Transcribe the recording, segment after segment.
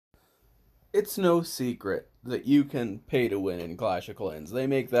It's no secret that you can pay to win in Clash of Clans. They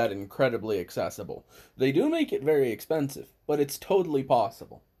make that incredibly accessible. They do make it very expensive, but it's totally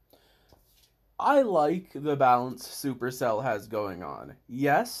possible. I like the balance Supercell has going on.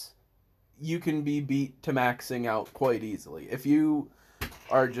 Yes, you can be beat to maxing out quite easily. If you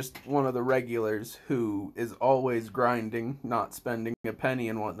are just one of the regulars who is always grinding, not spending a penny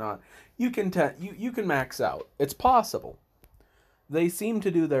and whatnot, you can max out. It's possible. They seem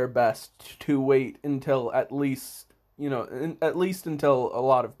to do their best to wait until at least at least until a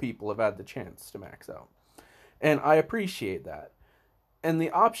lot of people have had the chance to max out, and I appreciate that. And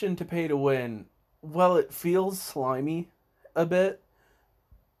the option to pay to win, well, it feels slimy a bit.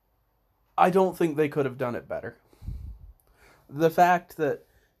 I don't think they could have done it better. The fact that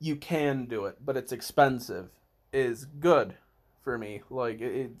you can do it, but it's expensive, is good for me. Like,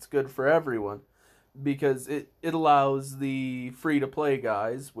 it's good for everyone because it allows the free to play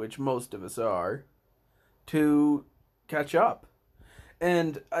guys, which most of us are, to catch up.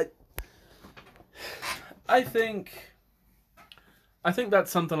 And I think I think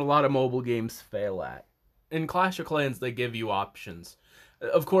that's something a lot of mobile games fail at. In Clash of Clans, they give you options.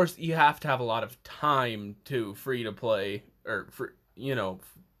 Of course, you have to have a lot of time to free to play or for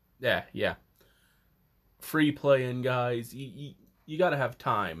yeah, free playing guys. You got to have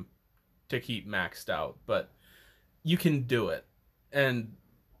time to keep maxed out, but you can do it, and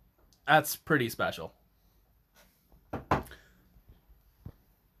that's pretty special.